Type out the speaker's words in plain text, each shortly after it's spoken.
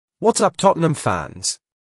What's up, Tottenham fans?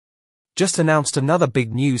 Just announced another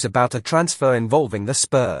big news about a transfer involving the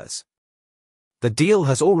Spurs. The deal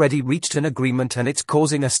has already reached an agreement and it's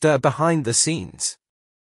causing a stir behind the scenes.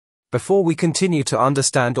 Before we continue to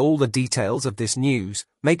understand all the details of this news,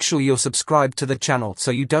 make sure you're subscribed to the channel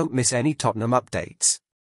so you don't miss any Tottenham updates.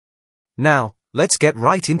 Now, let's get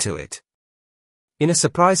right into it. In a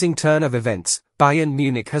surprising turn of events, Bayern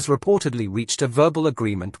Munich has reportedly reached a verbal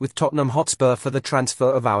agreement with Tottenham Hotspur for the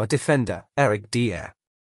transfer of our defender, Eric Dier.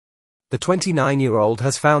 The 29-year-old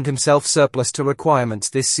has found himself surplus to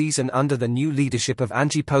requirements this season under the new leadership of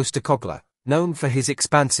Ange Postecoglou, known for his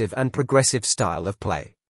expansive and progressive style of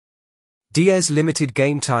play. Dier's limited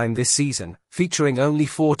game time this season, featuring only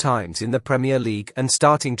 4 times in the Premier League and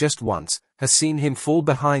starting just once, has seen him fall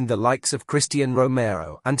behind the likes of Christian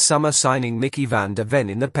Romero and summer signing Mickey van der Ven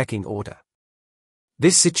in the pecking order.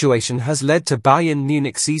 This situation has led to Bayern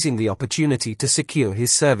Munich seizing the opportunity to secure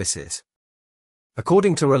his services.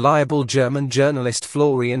 According to reliable German journalist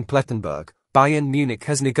Florian Plettenberg, Bayern Munich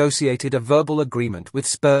has negotiated a verbal agreement with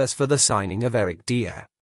Spurs for the signing of Eric Dier.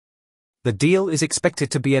 The deal is expected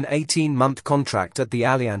to be an 18-month contract at the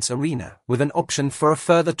Allianz Arena, with an option for a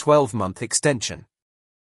further 12-month extension.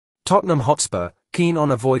 Tottenham Hotspur, keen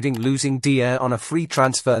on avoiding losing Dier on a free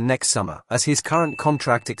transfer next summer as his current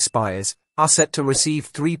contract expires, are set to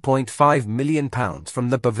receive £3.5 million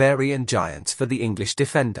from the Bavarian Giants for the English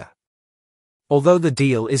defender. Although the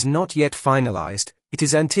deal is not yet finalised, it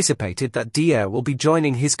is anticipated that Dier will be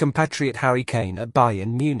joining his compatriot Harry Kane at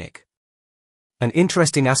Bayern Munich. An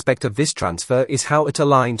interesting aspect of this transfer is how it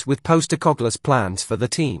aligns with Postecoglou's plans for the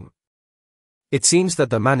team. It seems that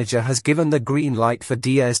the manager has given the green light for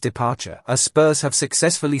Dier's departure as Spurs have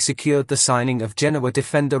successfully secured the signing of Genoa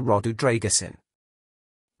defender Radu Dragusin.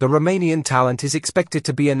 The Romanian talent is expected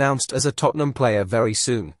to be announced as a Tottenham player very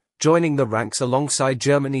soon, joining the ranks alongside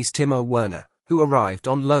Germany's Timo Werner, who arrived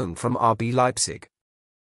on loan from RB Leipzig.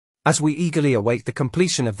 As we eagerly await the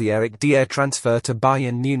completion of the Eric Dier transfer to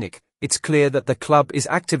Bayern Munich, it's clear that the club is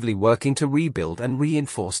actively working to rebuild and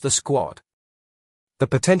reinforce the squad. The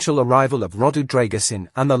potential arrival of Radu Dragusin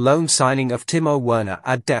and the loan signing of Timo Werner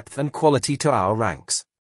add depth and quality to our ranks.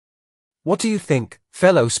 What do you think,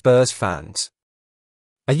 fellow Spurs fans?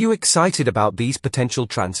 Are you excited about these potential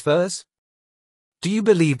transfers? Do you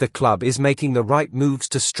believe the club is making the right moves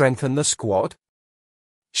to strengthen the squad?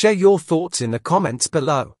 Share your thoughts in the comments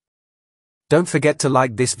below. Don't forget to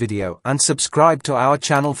like this video and subscribe to our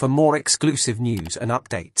channel for more exclusive news and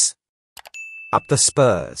updates. Up the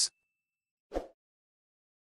Spurs!